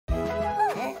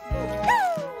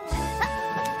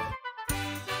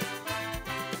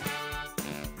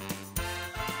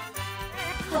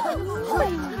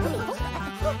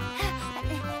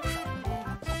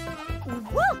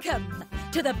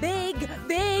to the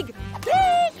big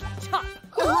top.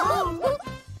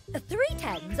 3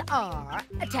 tens are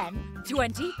 10,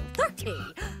 20,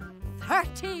 30.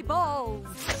 30 balls.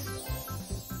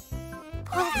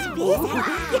 What's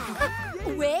this?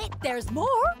 Wait, there's more.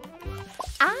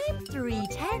 I'm 3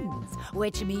 tens,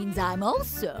 which means I'm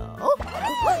also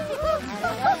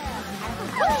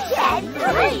 10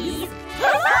 threes!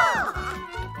 Huzzah!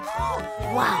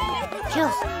 Wow,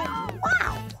 just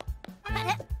wow!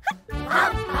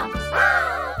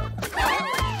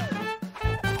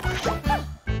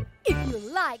 If you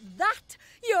like that,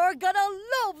 you're gonna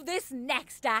love this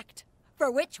next act,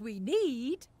 for which we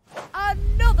need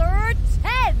another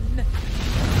 10.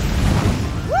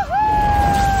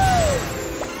 Woohoo!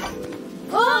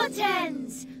 4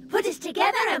 tens! Put us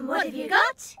together and what have you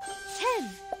got? 10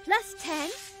 plus 10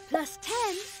 plus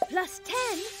 10 plus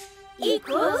 10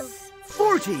 Equals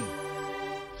 40.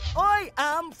 I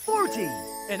am 40,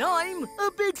 and I'm a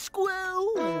big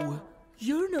squirrel.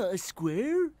 You're not a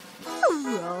square.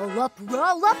 Roll up,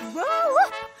 roll up, roll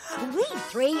up. We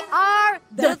 3 are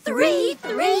the 3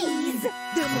 threes.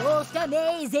 The most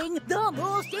amazing, the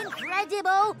most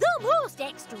incredible, the most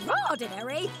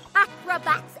extraordinary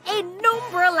acrobats in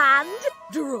Numberland.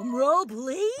 Drum roll,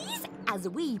 please, as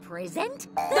we present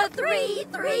the 3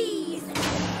 threes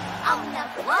on the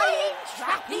flying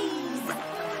trapeze.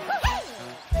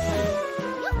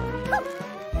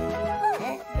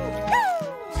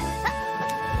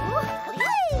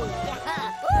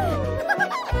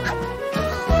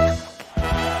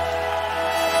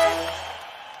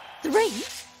 3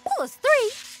 plus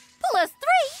 3 plus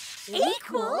 3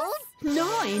 equals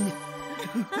 9.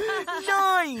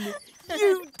 9!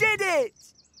 You did it!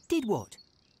 Did what?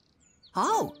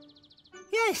 Oh,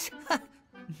 yes.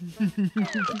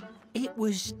 It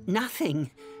was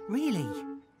nothing, really.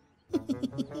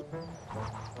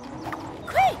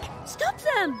 Quick! Stop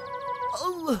them!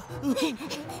 Oh,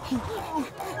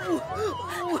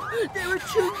 there are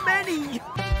too many.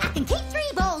 And keep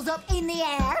 3 balls up in the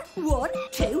air. 1,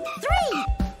 2, 3.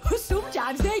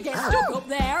 Sometimes they get stuck up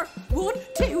there. 1,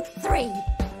 2, 3.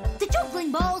 The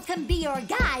juggling balls can be your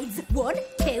guides. 1,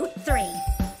 2, 3.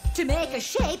 To make a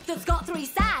shape that's got 3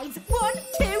 sides. 1,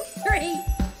 2, 3.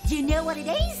 Do you know what it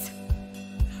is?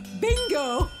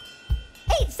 Bingo!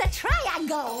 It's a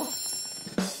triangle.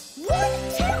 1,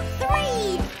 2,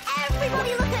 3.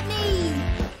 Everybody look at me.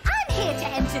 I'm here to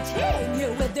entertain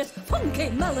you with this funky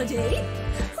melody.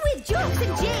 With jokes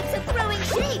and jigs and throwing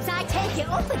shapes, I take it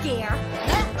up a gear.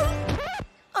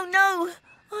 Oh no,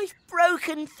 I've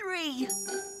broken 3.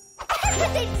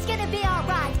 Everything's gonna be all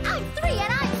right. I'm 3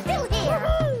 and I'm still here.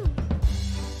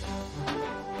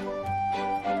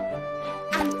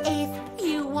 And if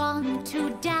you want to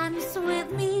dance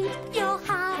with me, you'll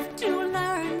have to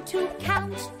learn to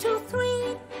count to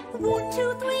 3. 1,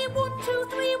 2, 3, 1, 2,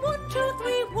 3, 1, 2,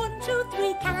 3, 1, 2,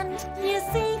 3. Can't you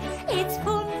see? It's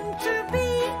fun to be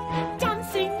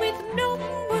dancing with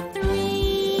number 3.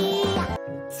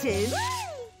 2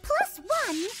 plus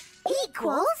 1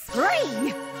 equals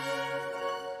 3.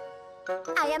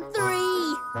 I am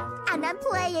 3, and I'm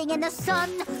playing in the sun,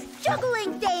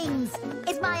 juggling things.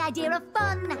 It's my idea of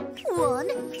fun. 1,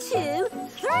 2,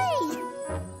 3.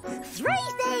 3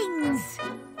 things.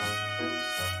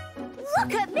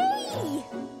 Look at me.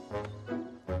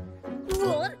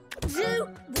 1, 2,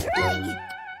 3.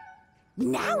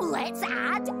 Now let's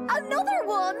add another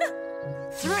one.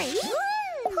 3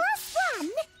 plus 1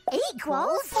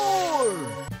 equals 4.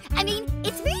 I mean,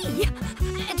 it's me.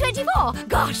 24.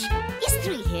 Gosh, is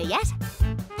 3 here yet?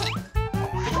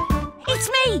 It's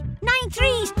me! 9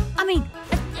 threes! I mean,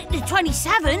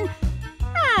 27.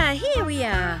 Ah, here we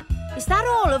are. Is that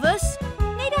all of us?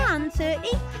 Need a hand,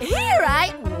 30? Here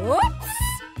I... Whoops!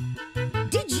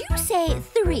 Did you say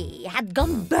 3 had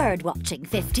gone bird-watching,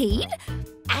 15?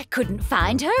 I couldn't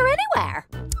find her anywhere.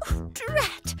 Oh,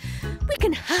 drat! We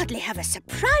can hardly have a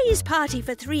surprise party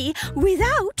for 3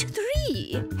 without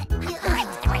 3.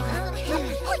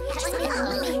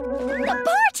 The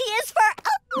party is for...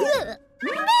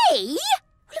 me?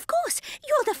 Well, of course,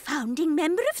 you're the founding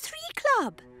member of 3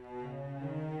 Club.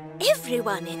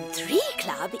 Everyone in 3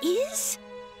 Club is...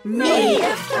 Made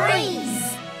of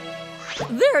 3s!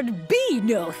 There'd be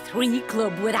no 3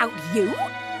 Club without you.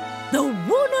 The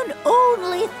one and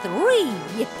only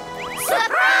 3.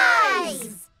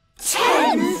 Surprise!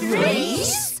 10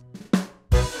 threes?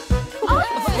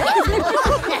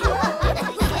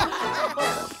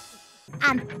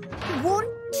 And 1,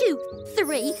 2,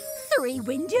 3, 3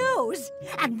 windows.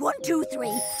 And 1, 2,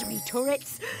 3, 3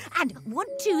 turrets. And 1,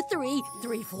 2, 3,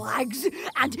 3 flags.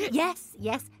 And yes,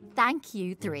 thank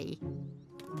you, 3.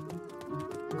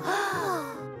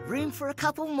 Room for a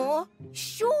couple more?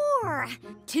 Sure.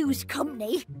 2's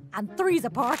company and 3's a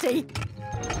party.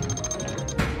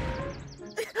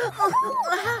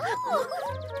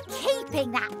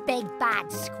 Keeping that big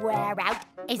bad square out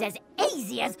is as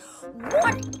easy as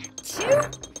 1, 2,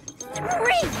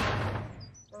 3.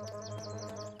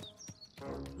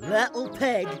 Little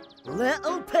pig,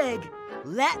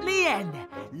 let me in,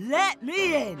 let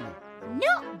me in.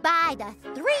 Not by the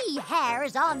 3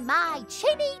 hairs on my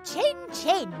chinny chin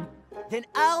chin. Then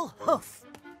I'll huff,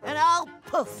 and I'll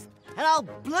puff, and I'll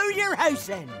blow your house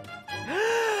in.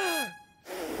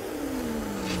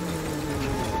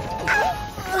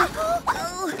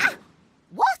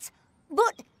 What?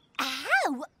 But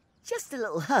how? Just a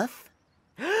little huff.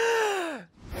 Look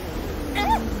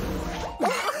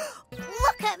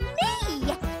at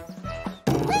me!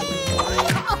 Whee!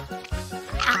 Oh,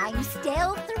 I'm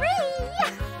still 3.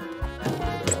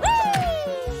 Whee!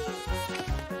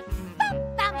 Bam,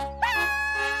 bam, bam.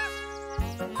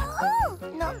 Oh,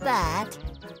 Not bad.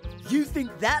 You think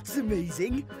that's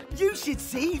amazing? You should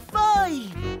see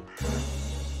 5.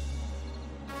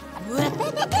 5?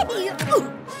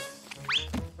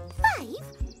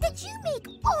 Did you make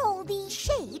all these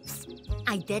shapes?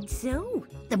 I did so.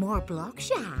 The more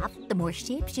blocks you have, the more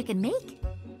shapes you can make.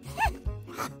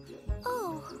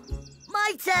 Oh.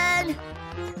 My turn.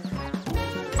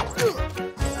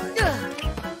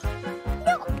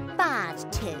 Not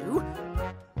bad, 2.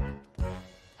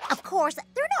 Of course,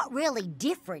 they're not really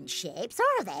different shapes,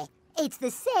 are they? It's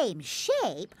the same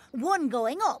shape, one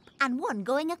going up and one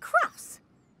going across.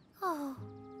 Oh,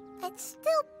 it's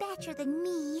still better than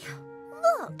me.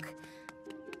 Look.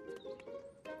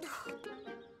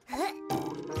 Oh,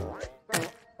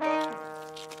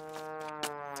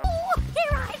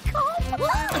 here I come!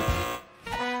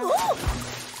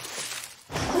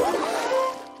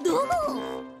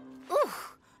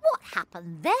 Oh, what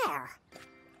happened there?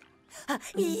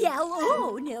 Yellow.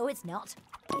 Oh, no, it's not.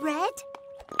 Red.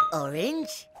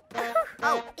 Orange.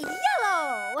 Oh,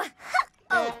 yellow.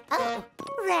 Oh,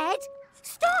 red.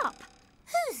 Stop.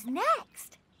 Who's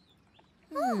next?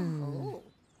 Oh.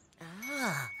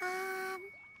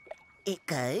 It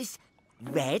goes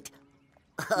red,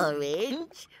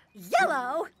 orange,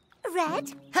 Yellow.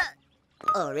 Red.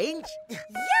 orange,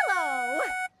 Yellow.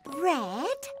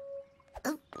 Red.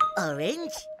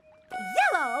 orange.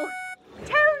 Yellow.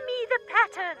 Tell me the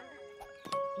pattern.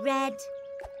 Red.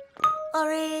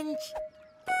 Orange.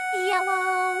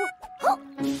 Yellow. Oh.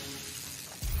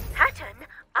 Pattern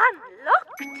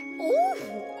unlocked. Oh.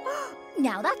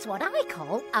 Now that's what I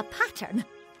call a pattern.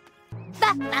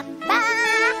 Ba, ba, ba.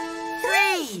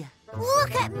 3.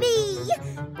 Look at me!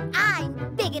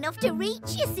 I'm big enough to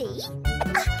reach, you see.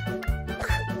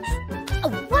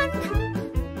 1,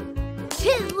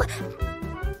 2,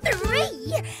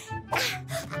 3.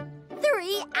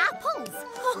 3 apples.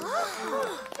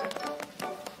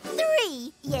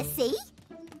 3, you see?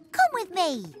 Come with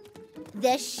me.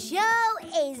 The show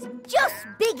is just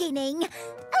beginning.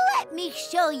 Let me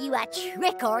show you a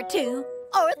trick or 2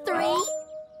 or 3.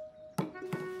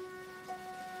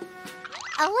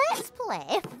 Let's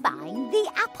play Find the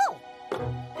Apple.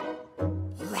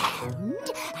 Round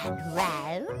and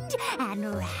round and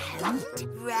round.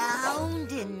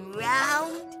 Round and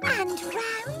round. And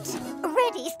round.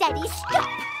 Ready, steady, stop.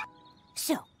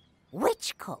 So,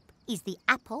 which cup is the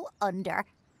apple under?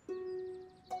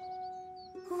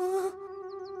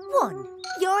 1.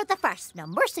 You're the first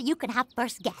number, so you can have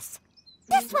first guess.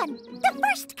 This one, the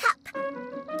first cup.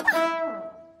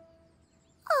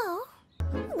 Oh.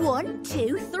 1,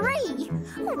 2, 3.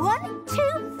 1,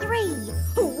 2, 3.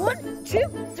 1, 2,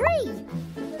 3.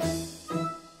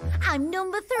 I'm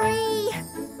number 3.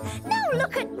 Now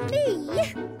look at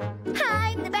me.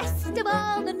 I'm the best of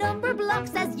all the number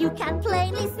blocks, as you can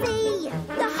plainly see.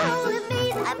 The whole of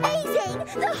me is amazing.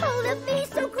 The whole of me is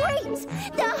so great.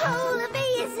 The whole of me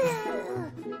is...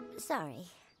 sorry.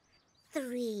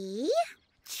 3.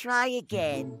 Try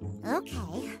again.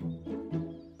 Okay.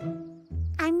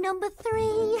 I'm number 3.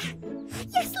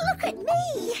 Yes, look at me.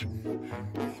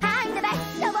 I'm the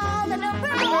best of all the number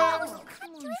blocks.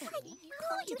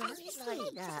 You can't do it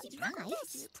like that.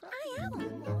 Yes, I am.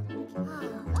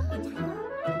 One more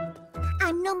time.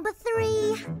 I'm number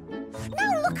 3.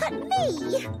 Now look at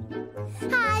me.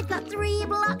 I've got 3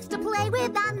 blocks to play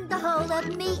with, and the whole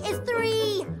of me is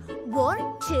 3.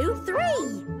 1, 2, 3.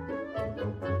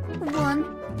 1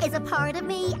 is a part of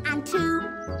me, and 2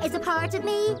 is a part of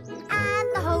me,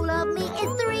 and the whole of me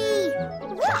is 3.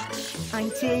 Watch!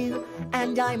 I'm 2,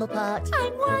 and I'm a part.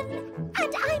 I'm 1,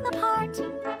 and I'm a part.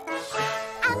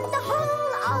 And the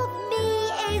whole of me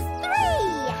is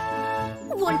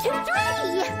 3. 1, 2,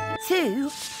 3.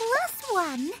 2 plus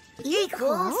 1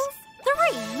 equals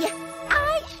 3.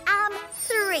 I am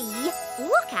 3.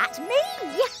 Look at me.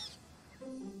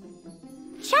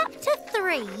 Chapter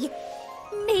 3.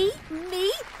 Me.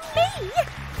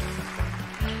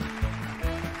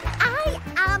 I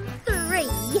am 3.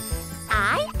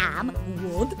 I am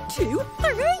 1, 2,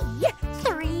 3.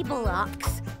 3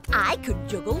 blocks. I could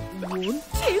juggle 1, 2,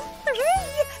 3.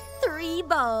 3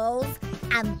 balls.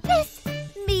 And this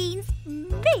means me.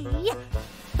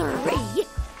 3.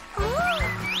 Oh.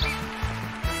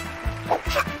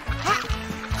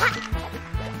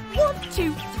 1,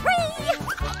 2, 3.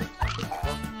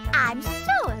 I'm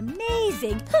so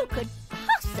amazing. Who could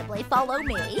possibly follow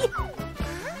me?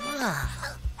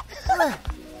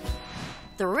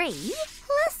 3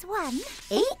 plus 1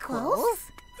 equals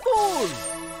 4.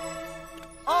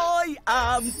 I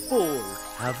am 4.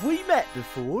 Have we met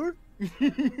before?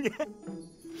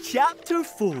 Chapter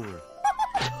 4.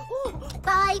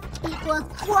 5 equals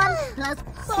 1 plus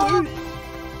 4.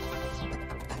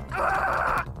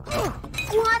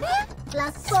 1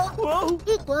 plus 4 Whoa.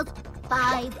 equals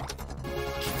 5.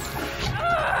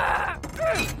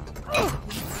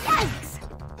 Yikes!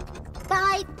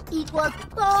 5 equals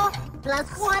 4 plus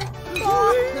 1.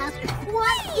 4 plus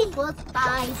 1 equals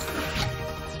 5.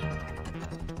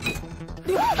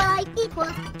 5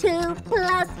 equals 2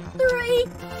 plus 3.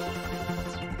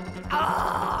 2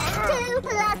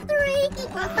 plus 3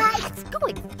 equals 5. It's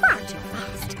going far too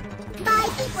fast. 5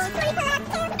 equals 3.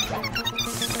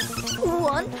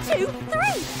 1, 2,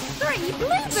 3. 3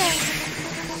 bluebirds.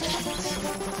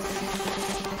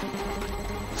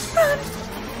 Run!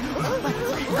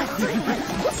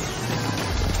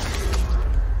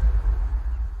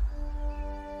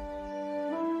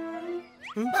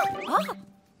 Oh,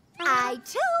 I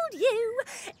told you!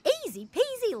 Easy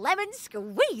peasy lemon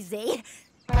squeezy.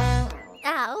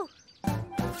 Ow.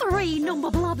 3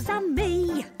 Numberblocks and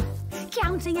me,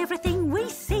 counting everything we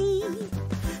see,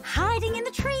 hiding in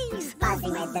the trees,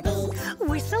 Buzzing with the bee.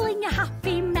 whistling a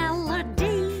happy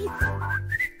melody.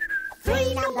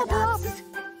 3 Numberblocks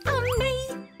and me.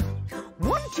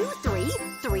 1, 2, 3,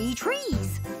 3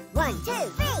 trees. 1, 2,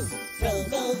 3. 3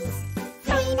 bees.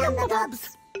 3 Numberblocks.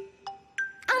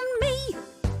 And me.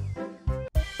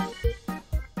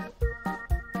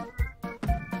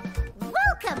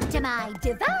 Welcome to my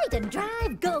divide and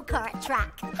drive go-kart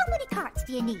track. How many carts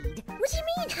do you need? What do you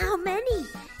mean, how many?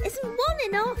 Isn't 1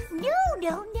 enough? No.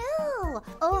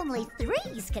 Only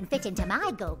 3s can fit into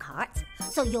my go-karts,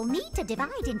 so you'll need to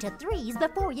divide into 3s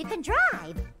before you can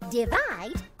drive.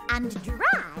 Divide and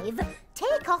drive.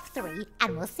 Take off 3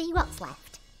 and we'll see what's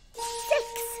left. 6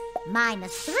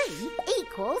 minus 3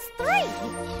 equals 3.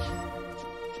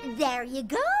 There you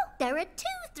go. There are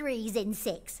 2 3s in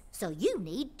 6, so you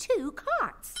need 2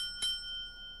 carts.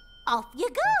 Off you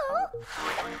go.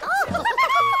 Oh.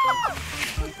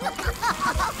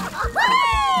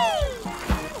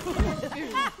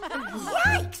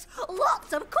 Yikes!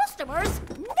 Lots of customers.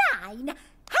 9.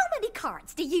 How many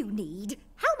carts do you need?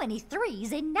 How many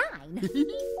 3s in 9?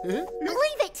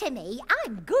 Leave it to me.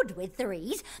 I'm good with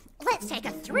 3s. Let's take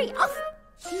a 3 off.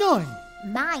 9.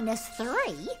 Minus 3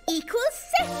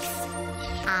 equals 6.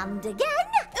 And again.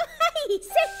 6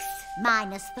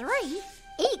 minus 3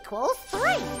 equals 3.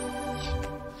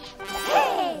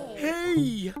 Hey!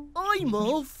 Hey, I'm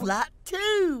all flat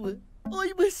too.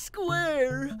 I'm a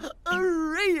square. A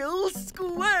real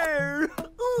square.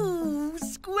 Ooh,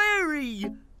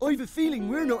 squarey. I've a feeling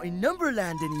we're not in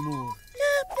Numberland anymore.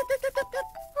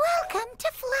 Welcome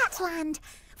to Flatland,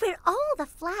 where all the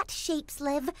flat shapes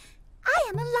live. I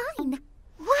am a line.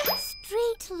 1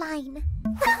 straight line.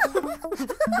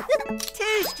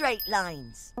 2 straight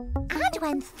lines. And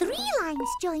when 3 lines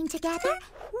join together,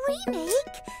 we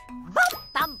make bum,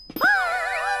 bum,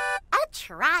 bum, a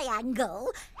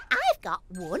triangle. I've got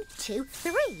 1, 2,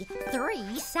 3,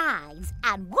 3 sides,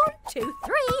 and 1, 2,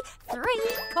 3, 3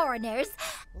 corners.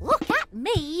 Look at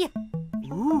me.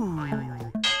 Ooh.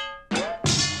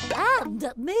 And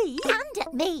at me. And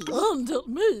at me. And at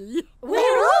me.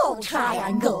 We're all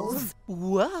triangles.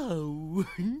 Wow.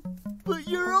 But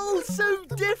you're all so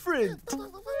different.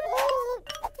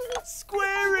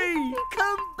 Squarey,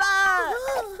 come back.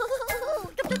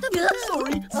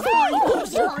 Sorry.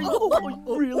 Oh, I'm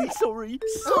really sorry.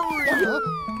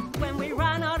 When we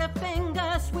ran out of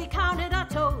fingers, we counted our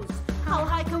toes. How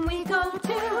high can we go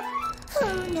to?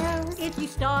 Who knows? If you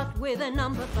start with a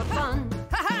number for fun,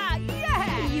 Ha-ha,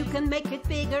 yeah! you can make it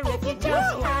bigger if you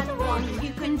just add 1.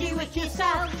 You can do it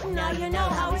yourself, now you know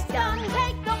how it's done.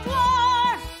 Take the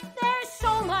floor, there's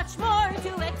so much more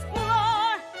to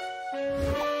explore.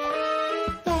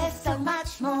 There's so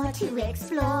much more to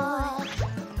explore.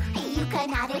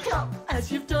 and add it up.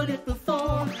 As you've done it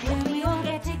before. When we all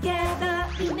get together,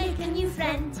 we make a new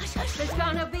friend. There's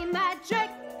gonna be magic,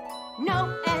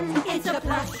 no end. It's a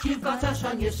plus, you've got us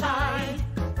on your side.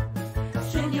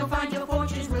 Soon you'll find your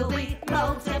fortunes will be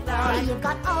multiplied. You've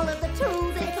got all of the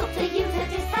tools, it's up to you to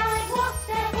decide what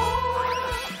they're for.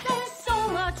 There's so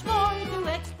much more to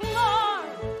explore.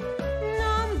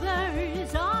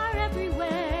 Numbers are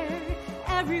everywhere,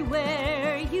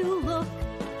 everywhere you look.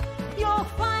 You'll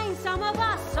find some of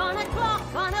us on a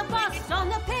clock, on a bus, on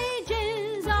the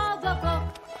pages of a book.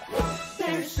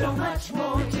 There's so much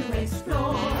more to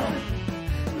explore.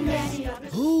 Many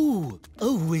others. Oh,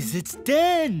 a wizard's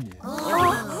den.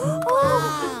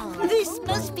 This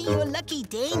must be your lucky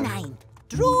day, 9.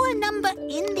 Draw a number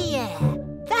in the air.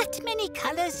 That many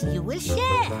colours you will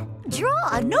share. Draw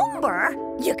a number?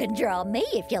 You can draw me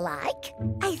if you like.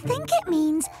 I think it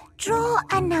means draw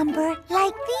a number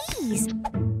like these.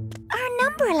 Our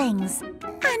numberlings.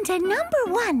 And a number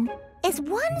 1 is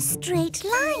one straight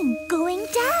line going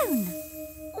down.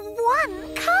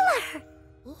 One colour.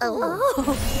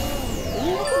 Oh.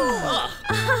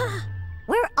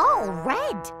 We're all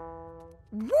red.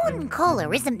 One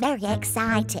colour isn't very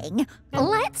exciting.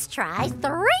 Let's try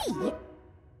 3.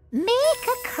 Make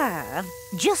a curve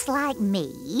just like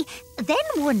me, then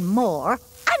one more,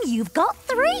 and you've got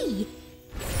 3.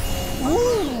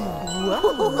 Whoa!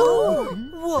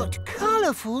 What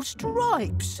colourful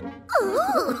stripes!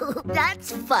 Ooh,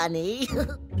 that's funny.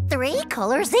 3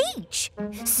 colours each.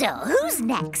 So who's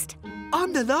next?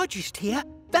 I'm the largest here.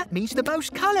 That means the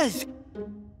most colours.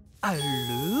 A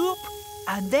loop,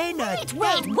 and then a...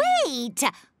 Wait!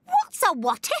 What's a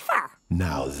whatever?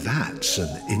 Now that's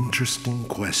an interesting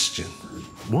question.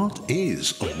 What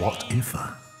is a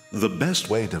what-ifer? The best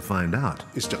way to find out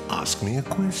is to ask me a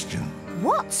question.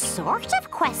 What sort of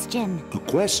question? A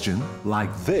question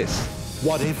like this.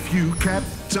 What if you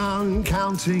kept on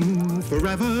counting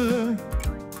forever?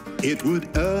 It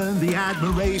would earn the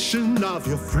admiration of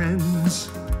your friends.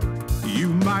 You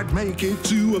might make it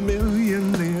to 1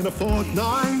 million in a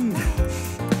fortnight.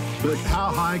 But how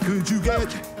high could you get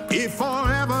if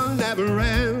forever never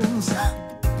ends?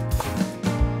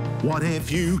 What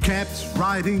if you kept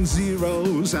writing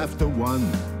zeros after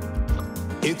 1?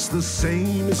 It's the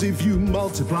same as if you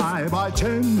multiply by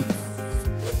 10.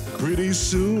 Pretty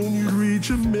soon you'd reach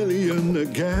 1 million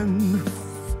again.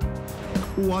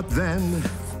 What then?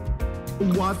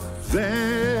 What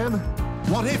then?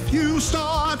 What if you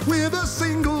start with a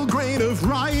single grain of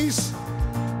rice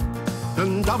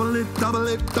and double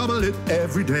it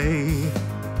every day?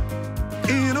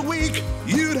 In a week,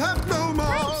 you'd have no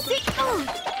more.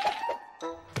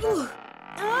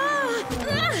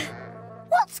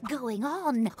 What's going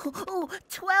on?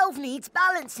 12 needs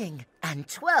balancing. And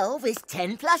 12 is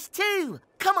 10 plus 2.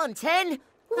 Come on, 10.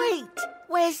 Wait,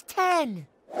 where's 10?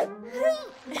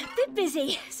 Bit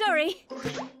busy, sorry.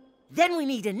 Then we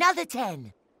need another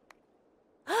 10.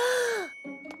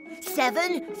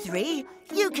 7, 3,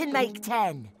 you can make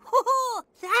 10.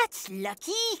 That's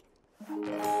lucky. 7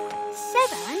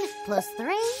 plus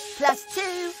 3 Plus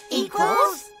 2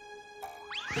 equals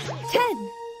 10.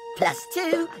 plus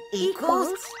 2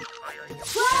 equals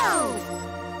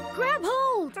 12. Grab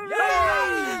hold.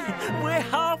 Yay! We're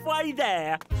halfway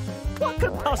there. What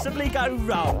could possibly go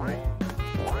wrong?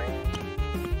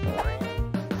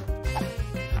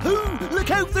 Ooh,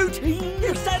 look out, 13!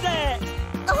 You said it!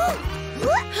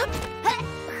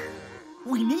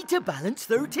 We need to balance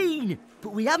 13, but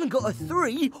we haven't got a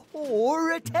 3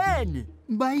 or a 10.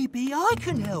 Maybe I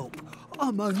can help.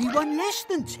 I'm only 1 less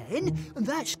than 10, and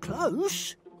that's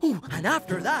close. Ooh, and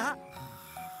after that...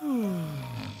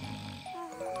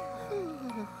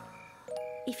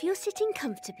 If you're sitting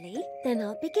comfortably, then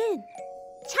I'll begin.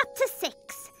 Chapter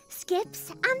 6,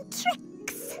 Skips and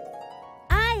Tricks.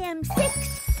 I am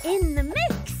 6 in the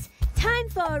mix. Time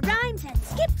for rhymes and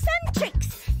skips and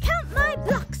tricks. Count my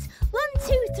blocks. 1,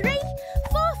 2, 3,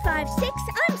 4, 5, 6.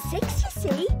 I'm 6, you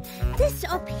see. This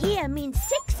up here means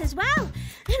 6 as well.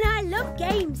 And I love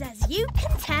games, as you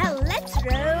can tell. Let's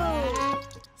roll.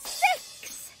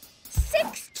 6.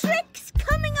 6 tricks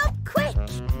coming up quick.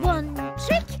 1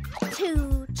 trick,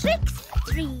 2 tricks,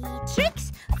 3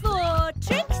 tricks, 4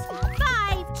 tricks,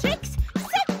 5 tricks,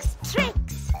 6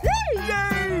 tricks.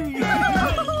 Yay!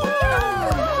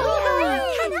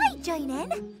 Can I join in?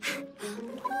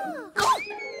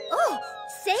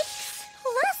 6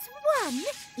 plus 1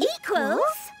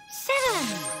 equals 7.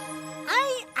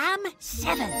 I am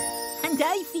 7, and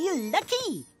I feel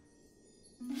lucky.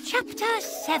 Chapter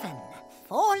 7,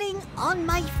 Falling on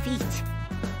my feet.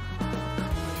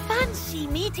 Fancy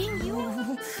meeting you.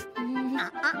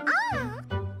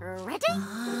 Ready?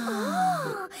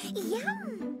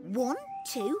 Yum! 1,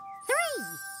 2, 3. 3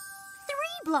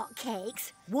 block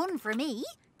cakes. 1 for me.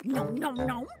 Nom, nom,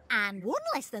 nom. And 1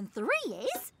 less than 3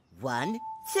 is... 1,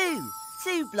 2.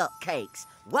 2 block cakes.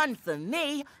 1 for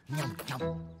me. Nom,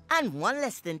 nom. And 1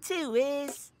 less than 2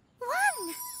 is... 1.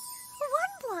 1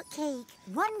 block cake.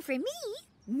 1 for me.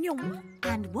 Nom.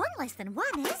 And 1 less than 1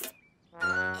 is...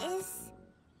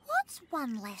 What's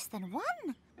 1 less than 1?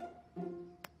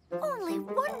 Only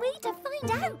one way to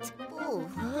find out.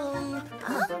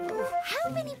 How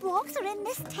many blocks are in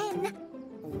this tin?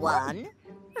 1.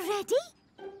 Ready?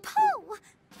 Pull.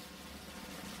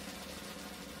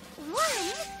 1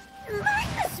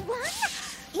 minus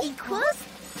 1 equals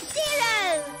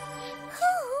 0.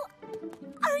 Who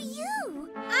are you?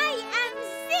 I am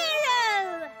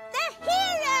Zero, the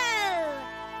hero!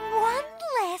 1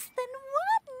 less than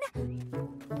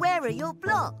 1. Where are your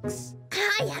blocks?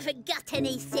 I haven't got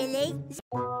any, silly.